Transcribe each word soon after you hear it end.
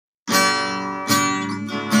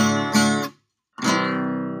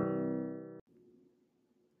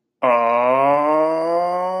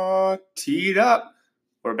Teed up.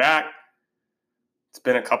 We're back. It's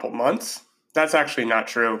been a couple months. That's actually not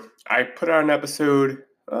true. I put out an episode,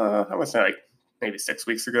 I would say like maybe 6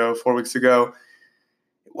 weeks ago, 4 weeks ago.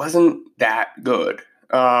 It wasn't that good,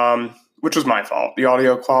 which was my fault. The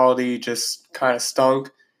audio quality just kind of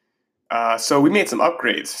stunk. So we made some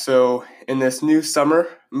upgrades. So in this new summer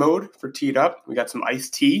mode for Teed Up, we got some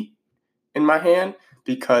iced tea in my hand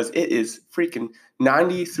because it is freaking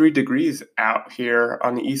 93 degrees out here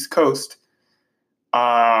on the East Coast.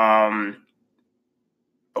 But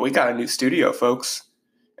we got a new studio, folks.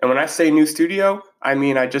 And when I say new studio, I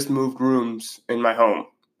mean I just moved rooms in my home.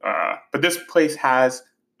 But this place has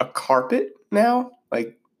a carpet now.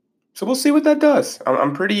 So we'll see what that does.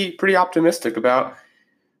 I'm pretty optimistic about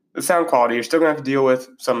the sound quality. You're still gonna have to deal with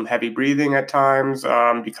some heavy breathing at times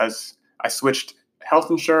because I switched health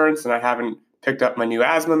insurance and I haven't picked up my new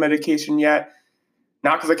asthma medication yet.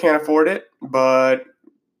 Not because I can't afford it, but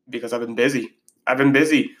because I've been busy. I've been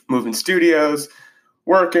busy moving studios,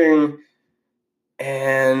 working,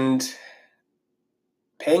 and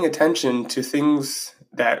paying attention to things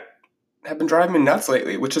that have been driving me nuts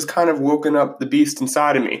lately, which has kind of woken up the beast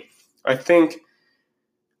inside of me. I think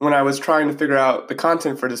when I was trying to figure out the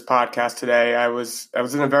content for this podcast today, I was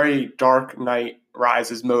in a very Dark Knight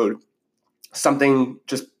Rises mode. Something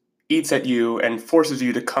just eats at you and forces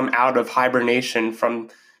you to come out of hibernation from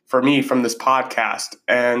this podcast.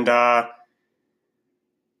 And I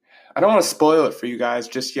don't want to spoil it for you guys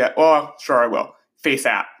just yet. Well, sure I will.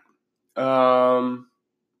 FaceApp.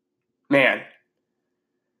 Man,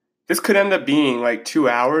 this could end up being like 2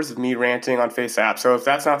 hours of me ranting on FaceApp. So if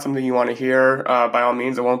that's not something you want to hear, by all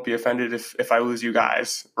means, I won't be offended if I lose you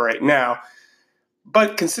guys right now.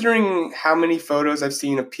 But considering how many photos I've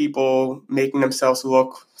seen of people making themselves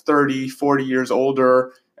look 30, 40 years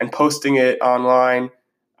older and posting it online,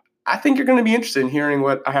 I think you're going to be interested in hearing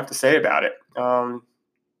what I have to say about it.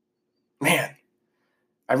 Man,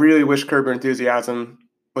 I really wish Curb Your Enthusiasm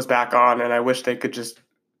was back on, and I wish they could just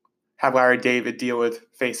have Larry David deal with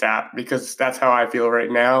FaceApp, because that's how I feel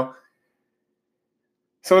right now.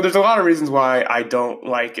 So there's a lot of reasons why I don't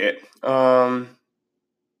like it. I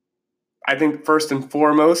think first and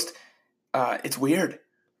foremost, it's weird.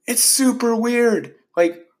 It's super weird.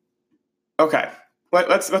 Okay,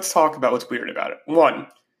 let's talk about what's weird about it. One,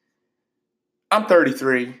 I'm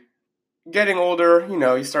 33. Getting older,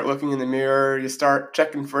 you start looking in the mirror, you start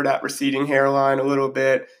checking for that receding hairline a little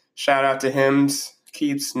bit. Shout out to Hims,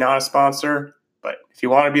 Keeps, not a sponsor, but if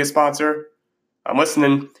you want to be a sponsor, I'm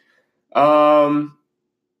listening. And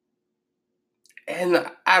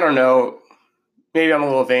I don't know, maybe I'm a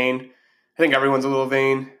little vain. I think everyone's a little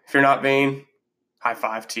vain. If you're not vain, high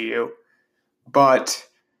five to you. But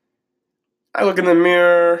I look in the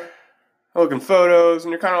mirror, I look in photos,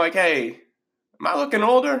 and you're kind of like, hey, am I looking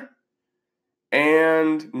older?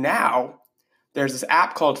 And now there's this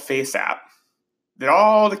app called FaceApp that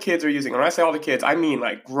all the kids are using. When I say all the kids, I mean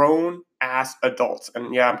like grown ass adults.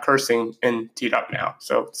 And yeah, I'm cursing in Teed Up now,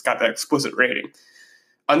 so it's got that explicit rating.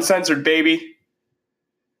 Uncensored, baby.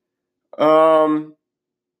 So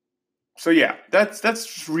yeah,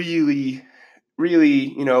 that's really,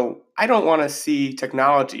 really, I don't want to see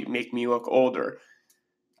technology make me look older,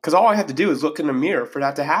 because all I have to do is look in the mirror for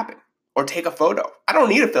that to happen, or take a photo. I don't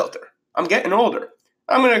need a filter. I'm getting older.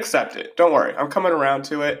 I'm going to accept it. Don't worry. I'm coming around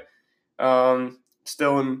to it.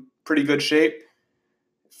 Still in pretty good shape.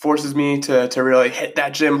 Forces me to really hit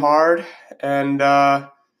that gym hard. And I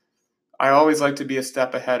always like to be a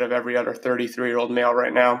step ahead of every other 33-year-old male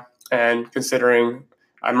right now. And considering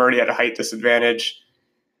I'm already at a height disadvantage,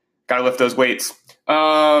 got to lift those weights.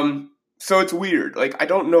 So it's weird. I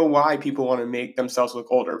don't know why people want to make themselves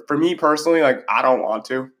look older. For me personally, I don't want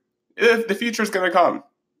to. If the future is going to come.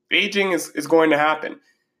 Aging is going to happen.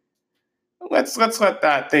 Let's let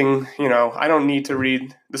that thing, I don't need to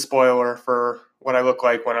read the spoiler for what I look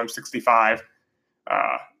like when I'm 65,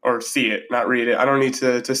 or see it, not read it. I don't need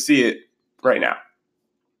to see it right now.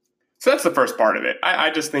 So that's the first part of it. I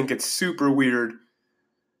just think it's super weird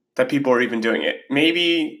that people are even doing it.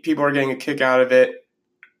 Maybe people are getting a kick out of it.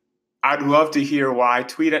 I'd love to hear why.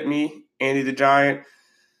 Tweet at me, Andy the Giant.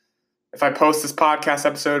 If I post this podcast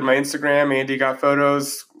episode on my Instagram, Andy Got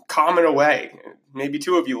Photos, comment away. Maybe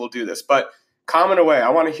two of you will do this, but comment away. I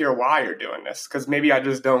want to hear why you're doing this, because maybe I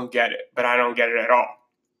just don't get it, but I don't get it at all.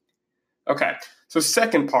 Okay, so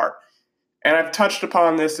second part, and I've touched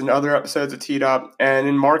upon this in other episodes of Teed Up, and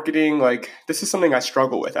in marketing, this is something I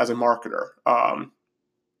struggle with as a marketer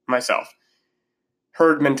myself.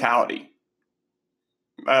 Herd mentality.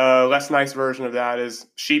 Less nice version of that is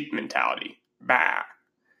sheep mentality. Bah.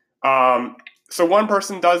 So one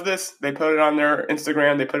person does this, they put it on their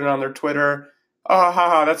Instagram, they put it on their Twitter. Oh,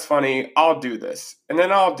 haha, that's funny. I'll do this. And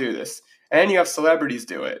then I'll do this. And then you have celebrities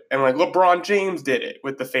do it. And like LeBron James did it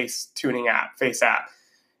with the face app.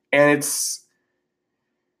 And it's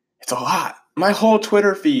a lot. My whole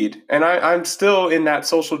Twitter feed. And I'm still in that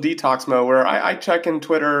social detox mode where I check in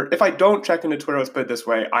Twitter. If I don't check into Twitter, let's put it this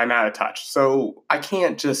way, I'm out of touch. So I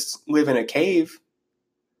can't just live in a cave.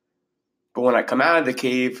 But when I come out of the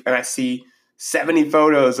cave and I see 70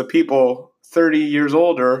 photos of people 30 years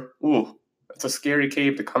older, ooh, that's a scary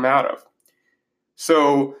cave to come out of.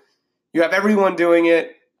 So you have everyone doing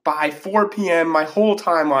it. By 4 p.m., my whole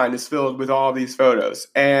timeline is filled with all these photos.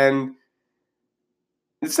 And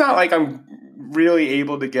it's not like I'm really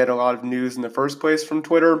able to get a lot of news in the first place from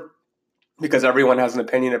Twitter because everyone has an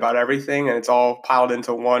opinion about everything and it's all piled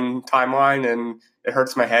into one timeline and it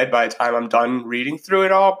hurts my head by the time I'm done reading through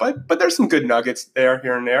it all. But there's some good nuggets there,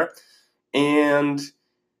 here and there. And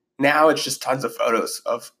now it's just tons of photos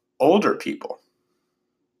of older people.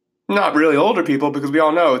 Not really older people because we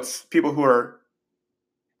all know it's people who are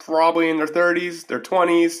probably in their 30s, their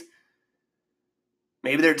 20s,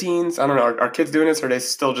 maybe their teens. I don't know. Are kids doing this or are they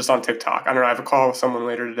still just on TikTok? I don't know. I have a call with someone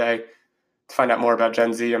later today to find out more about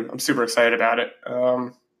Gen Z. I'm super excited about it.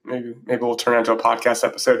 Maybe we'll turn it into a podcast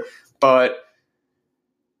episode. But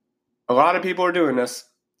a lot of people are doing this,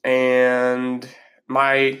 and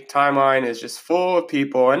my timeline is just full of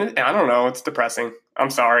people. And I don't know. It's depressing. I'm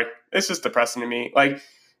sorry. It's just depressing to me. Like,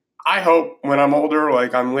 I hope when I'm older,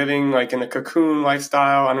 like I'm living like in a cocoon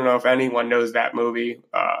lifestyle. I don't know if anyone knows that movie.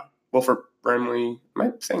 Wilford Brimley. Am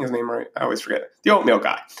I saying his name right? I always forget. The Oatmeal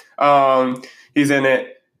Guy. He's in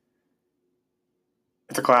it.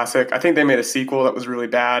 It's a classic. I think they made a sequel that was really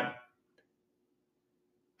bad.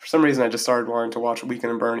 For some reason, I just started wanting to watch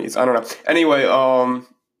Weekend at Bernie's. I don't know. Anyway, I'm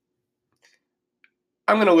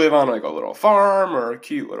going to live on like a little farm or a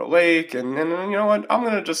cute little lake. And you know what? I'm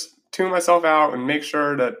going to just tune myself out and make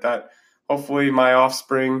sure that hopefully my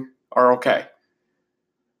offspring are okay.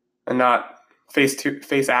 And not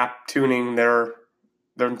face app tuning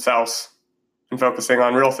themselves and focusing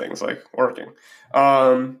on real things like working.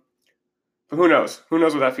 But who knows? Who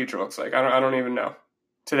knows what that future looks like? I don't even know.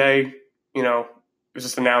 Today, you know, it was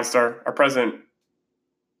just announced our president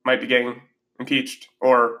might be getting impeached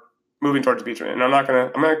or moving towards impeachment. And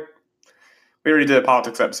we already did a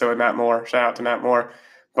politics episode with Matt Moore. Shout out to Matt Moore.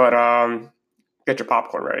 But get your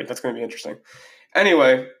popcorn ready. That's going to be interesting.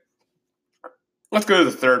 Anyway, let's go to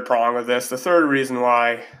the third prong of this. The third reason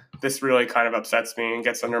why this really kind of upsets me and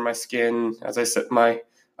gets under my skin as I sip my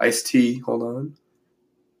iced tea. Hold on.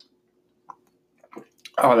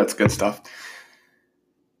 Oh, that's good stuff.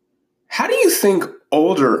 How do you think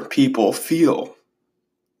older people feel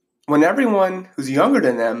when everyone who's younger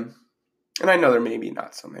than them, and I know there may be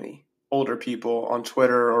not so many older people on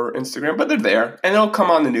Twitter or Instagram, but they're there, and they'll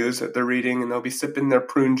come on the news that they're reading, and they'll be sipping their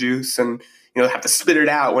prune juice, and have to spit it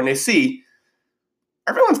out when they see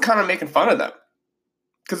everyone's kind of making fun of them.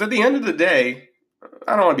 Because at the end of the day,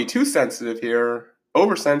 I don't want to be too sensitive here,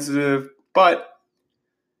 oversensitive, but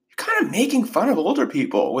you're kind of making fun of older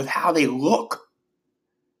people with how they look.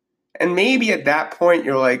 And maybe at that point,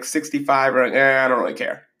 you're like 65, or like, I don't really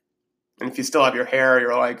care. And if you still have your hair,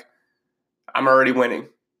 you're like, I'm already winning.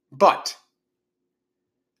 But,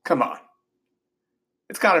 come on.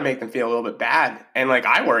 It's got to make them feel a little bit bad. And like,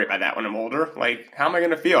 I worry about that when I'm older. Like, how am I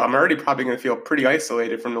going to feel? I'm already probably going to feel pretty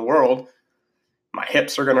isolated from the world. My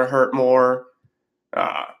hips are going to hurt more.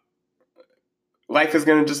 Life is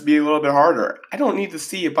going to just be a little bit harder. I don't need to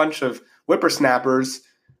see a bunch of whippersnappers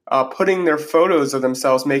putting their photos of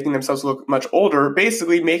themselves, making themselves look much older,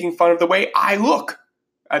 basically making fun of the way I look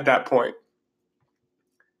at that point.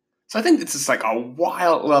 So I think it's just like a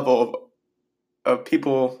wild level of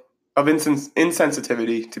people, of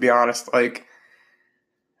insensitivity, to be honest. Like,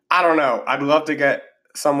 I don't know. I'd love to get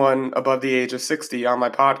someone above the age of 60 on my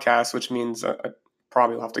podcast, which means I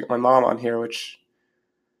probably will have to get my mom on here, which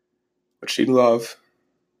she'd love.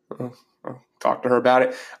 I'll talk to her about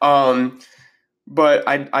it. But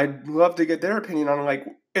I'd love to get their opinion on, like,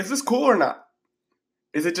 is this cool or not?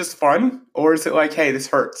 Is it just fun? Or is it like, hey, this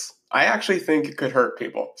hurts? I actually think it could hurt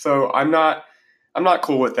people. So I'm not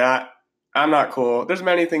cool with that. I'm not cool. There's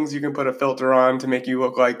many things you can put a filter on to make you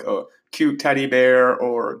look like a cute teddy bear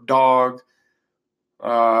or dog.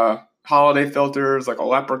 Holiday filters like a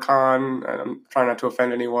leprechaun. And I'm trying not to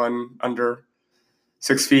offend anyone under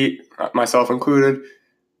 6 feet, myself included.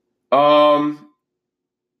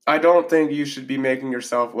 I don't think you should be making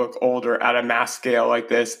yourself look older at a mass scale like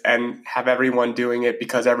this and have everyone doing it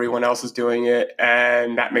because everyone else is doing it,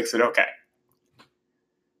 and that makes it okay.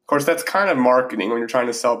 Of course, that's kind of marketing when you're trying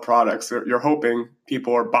to sell products. You're hoping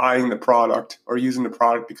people are buying the product or using the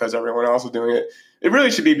product because everyone else is doing it. It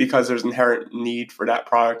really should be because there's inherent need for that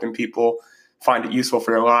product and people find it useful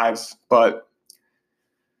for their lives. But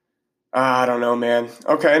I don't know, man.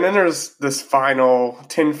 Okay, and then there's this final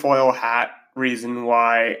tinfoil hat reason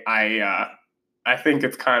why I think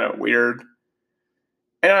it's kind of weird.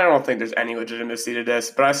 And I don't think there's any legitimacy to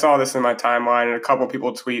this, but I saw this in my timeline and a couple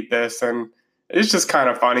people tweet this, and it's just kind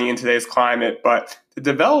of funny in today's climate. But the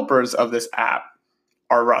developers of this app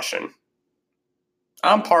are Russian.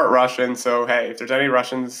 I'm part Russian, so hey, if there's any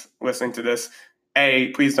Russians listening to this, A,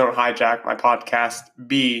 please don't hijack my podcast.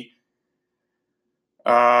 B,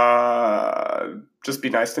 just be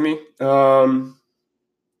nice to me.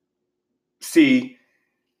 C,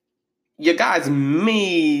 you guys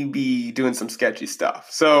may be doing some sketchy stuff.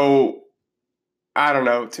 So I don't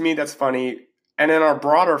know. To me, that's funny. And then our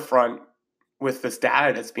broader front with this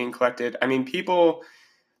data that's being collected, I mean,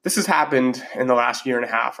 this has happened in the last year and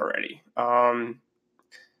a half already.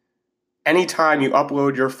 Anytime you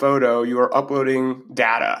upload your photo, you are uploading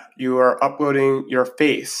data. You are uploading your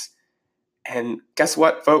face. And guess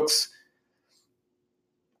what, folks?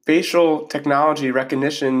 Facial technology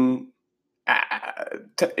recognition,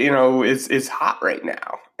 is hot right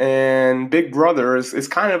now. And Big Brother is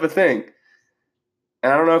kind of a thing.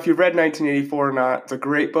 And I don't know if you've read 1984 or not. It's a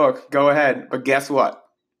great book. Go ahead. But guess what?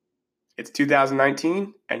 It's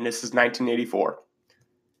 2019, and this is 1984.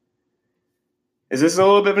 Is this a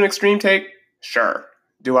little bit of an extreme take? Sure.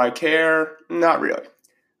 Do I care? Not really.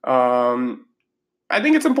 I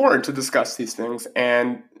think it's important to discuss these things,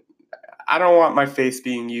 and I don't want my face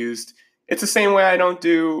being used. It's the same way I don't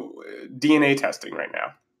do DNA testing right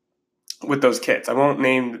now with those kids. I won't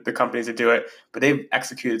name the companies that do it, but they've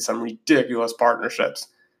executed some ridiculous partnerships.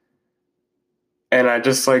 And I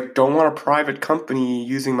just don't want a private company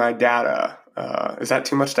using my data. Is that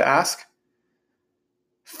too much to ask?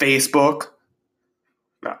 Facebook,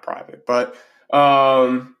 not private, but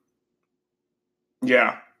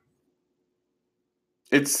yeah,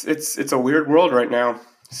 it's a weird world right now.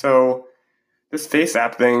 So this face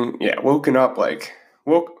app thing, woke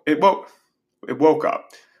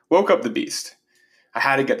up the beast. I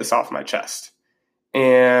had to get this off my chest.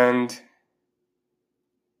 And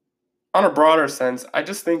on a broader sense, I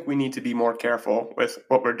just think we need to be more careful with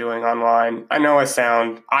what we're doing online. I know I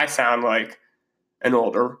sound like an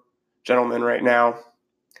older gentleman right now,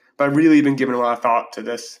 but I've really been giving a lot of thought to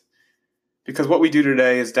this because what we do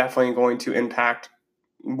today is definitely going to impact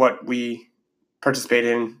what we participate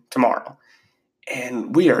in tomorrow.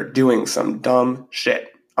 And we are doing some dumb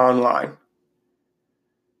shit online.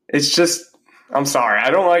 It's just, I'm sorry, I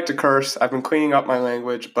don't like to curse. I've been cleaning up my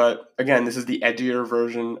language, but again, this is the edgier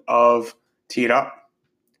version of Tee It Up.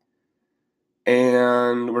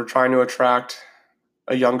 And we're trying to attract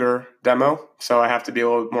a younger demo, so I have to be a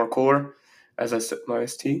little bit more cooler as I sip my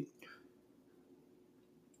iced tea.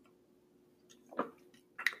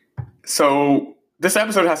 So this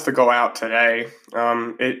episode has to go out today.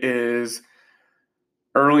 It is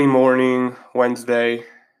early morning Wednesday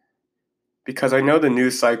because I know the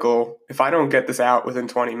news cycle, if I don't get this out within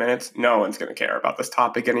 20 minutes, no one's going to care about this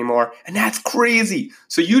topic anymore. And that's crazy.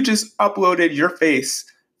 So you just uploaded your face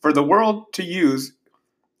for the world to use,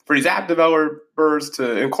 for these app developers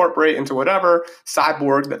to incorporate into whatever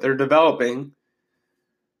cyborg that they're developing.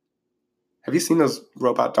 Have you seen those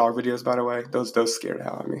robot dog videos, by the way? Those scared the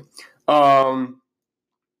hell out of me.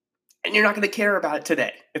 And you're not going to care about it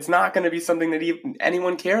today. It's not going to be something that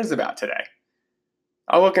anyone cares about today.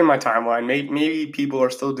 I'll look in my timeline. Maybe people are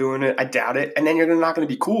still doing it. I doubt it. And then you're not going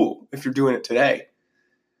to be cool if you're doing it today.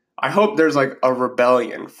 I hope there's a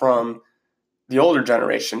rebellion from the older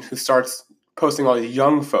generation who starts posting all these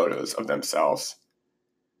young photos of themselves.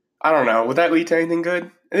 I don't know. Would that lead to anything good?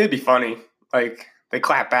 It'd be funny. They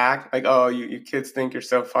clap back. Oh, you kids think you're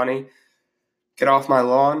so funny. Get off my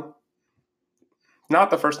lawn. Not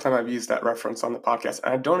the first time I've used that reference on the podcast.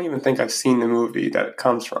 I don't even think I've seen the movie that it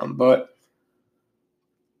comes from, but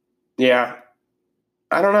yeah,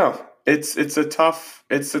 I don't know. It's a tough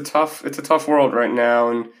world right now.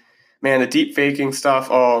 And man, the deep faking stuff,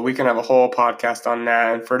 we can have a whole podcast on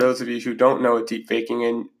that. And for those of you who don't know what deep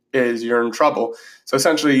faking is, you're in trouble. So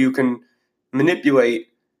essentially you can manipulate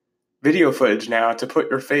video footage now to put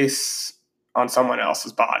your face on someone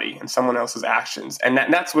else's body and someone else's actions. And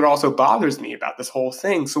that's what also bothers me about this whole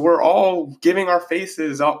thing. So we're all giving our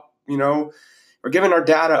faces up, we're giving our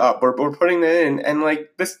data up, we're putting it in, and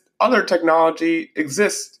this other technology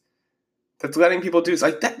exists that's letting people do this.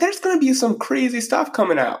 There's going to be some crazy stuff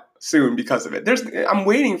coming out soon because of it. I'm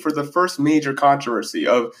waiting for the first major controversy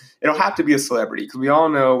of it'll have to be a celebrity because we all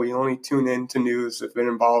know we only tune into news if it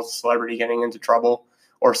involves a celebrity getting into trouble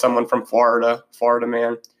or someone from Florida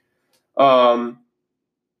man.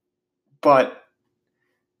 But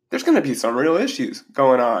there's going to be some real issues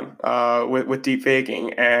going on with deep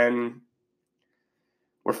faking, and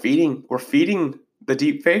we're feeding the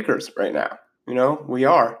deep fakers right now. We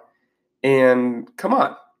are. And come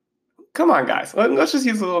on, guys. Let's just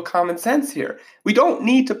use a little common sense here. We don't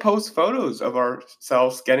need to post photos of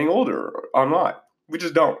ourselves getting older online. We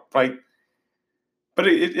just don't. But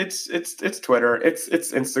it's Twitter, it's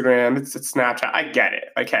Instagram, it's Snapchat. I get it.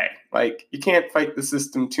 Okay, you can't fight the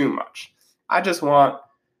system too much. I just want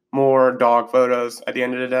more dog photos at the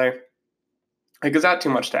end of the day. Is that too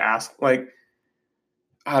much to ask?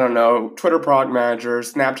 I don't know, Twitter product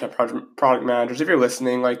managers, Snapchat product managers, if you're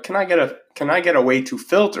listening, can I get a way to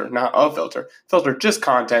filter, not a filter just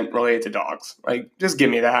content related to dogs? Just give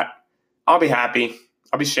me that. I'll be happy.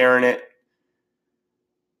 I'll be sharing it.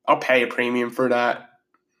 I'll pay a premium for that.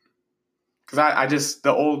 Because I just,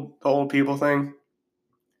 the old people thing,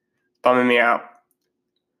 bumming me out.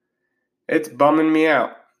 It's bumming me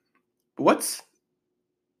out. What's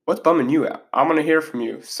bumming you out? I'm going to hear from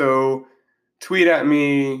you. So tweet at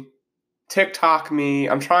me, TikTok me.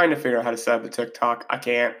 I'm trying to figure out how to set up a TikTok. I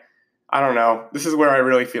can't. I don't know. This is where I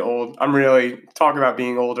really feel old. I'm really talking about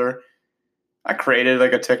being older. I created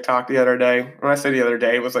a TikTok the other day. When I say the other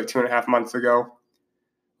day, it was 2.5 months ago.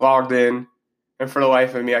 Logged in, and for the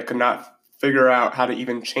life of me, I could not figure out how to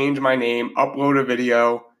even change my name, upload a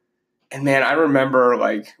video. And man, I remember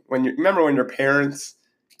when your parents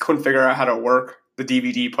couldn't figure out how to work the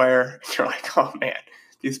DVD player. You're like, oh man,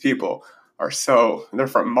 these people they're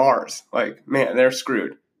from Mars. Man, they're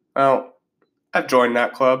screwed. Well, I've joined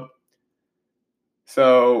that club.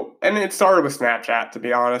 So, and it started with Snapchat, to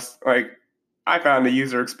be honest. I found the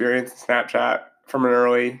user experience in Snapchat from an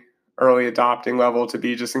early adopting level to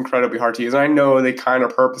be just incredibly hard to use. And I know they kind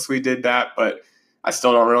of purposely did that, but I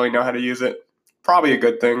still don't really know how to use it. Probably a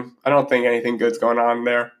good thing. I don't think anything good's going on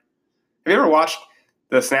there. Have you ever watched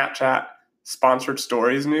the Snapchat sponsored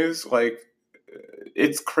stories news?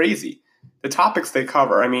 It's crazy. The topics they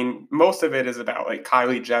cover, most of it is about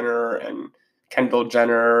Kylie Jenner and Kendall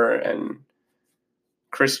Jenner and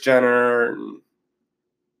Kris Jenner and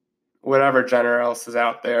whatever Jenner else is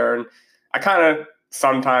out there. And I kind of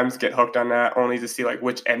sometimes get hooked on that only to see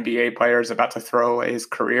which NBA player is about to throw away his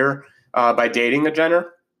career by dating a Jenner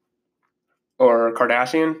or a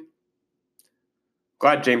Kardashian.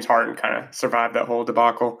 Glad James Harden kind of survived that whole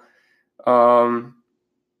debacle.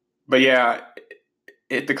 But yeah,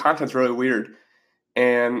 the content's really weird.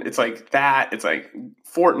 And it's that. It's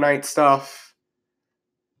Fortnite stuff.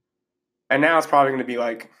 And now it's probably going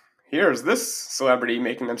to be here's this celebrity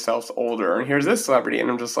making themselves older, and here's this celebrity. And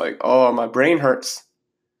I'm just oh, my brain hurts.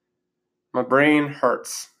 My brain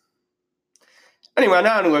hurts. Anyway,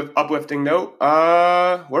 now on an uplifting note,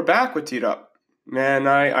 we're back with Teed Up. Man,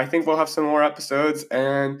 I think we'll have some more episodes,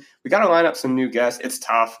 and we got to line up some new guests. It's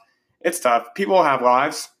tough. People have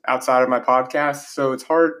lives outside of my podcast, so it's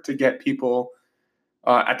hard to get people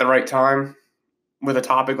at the right time with a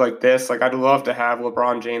topic like this. I'd love to have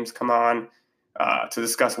LeBron James come on to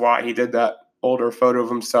discuss why he did that older photo of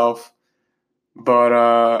himself.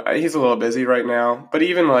 But he's a little busy right now. But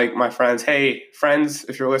even my friends, hey, friends,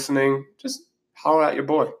 if you're listening, just holler at your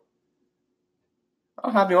boy.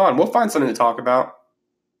 I'll have you on. We'll find something to talk about.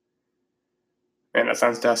 Man, that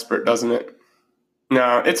sounds desperate, doesn't it?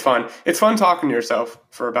 No, it's fun. It's fun talking to yourself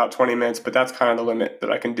for about 20 minutes, but that's kind of the limit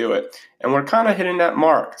that I can do it. And we're kind of hitting that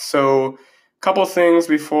mark. So a couple things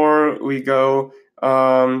before we go.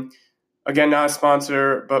 Again, not a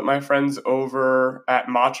sponsor, but my friends over at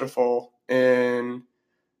Matchaful in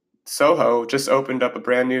Soho just opened up a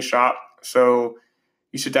brand new shop. So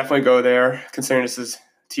you should definitely go there, considering this is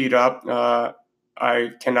Teed Up.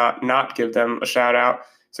 I cannot not give them a shout out.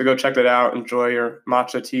 So go check that out. Enjoy your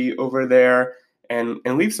matcha tea over there and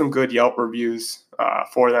leave some good Yelp reviews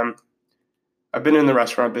for them. I've been in the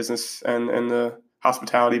restaurant business and the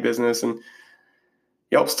hospitality business, and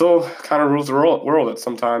Yelp still kind of rules the world at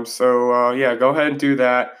sometimes. So yeah, go ahead and do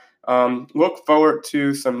that. Look forward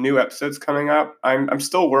to some new episodes coming up. I'm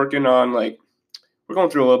still working on we're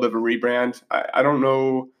going through a little bit of a rebrand. I don't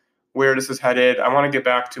know where this is headed. I want to get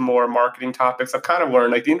back to more marketing topics. I've kind of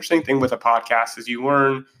learned the interesting thing with a podcast is you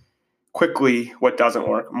learn quickly what doesn't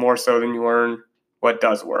work more so than you learn what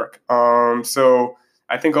does work. So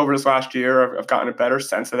I think over this last year, I've gotten a better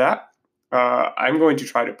sense of that. I'm going to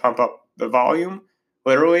try to pump up the volume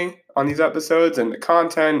literally on these episodes and the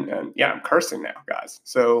content. And yeah, I'm cursing now, guys.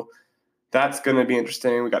 So That's going to be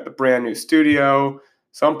interesting. We got the brand new studio,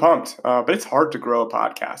 so I'm pumped. But it's hard to grow a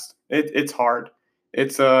podcast. It's hard.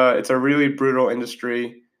 It's a really brutal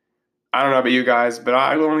industry. I don't know about you guys, but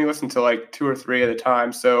I only listen to like 2 or 3 at a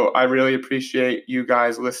time. So I really appreciate you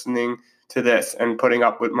guys listening to this and putting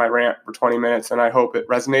up with my rant for 20 minutes. And I hope it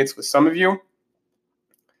resonates with some of you.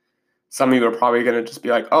 Some of you are probably going to just be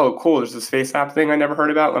like, oh, cool, there's this face app thing I never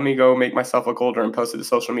heard about. Let me go make myself look older and post it to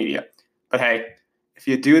social media. But hey, if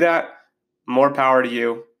you do that, more power to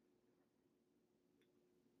you.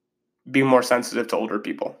 Be more sensitive to older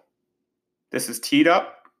people. This is Teed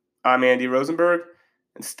Up. I'm Andy Rosenberg.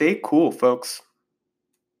 And stay cool, folks.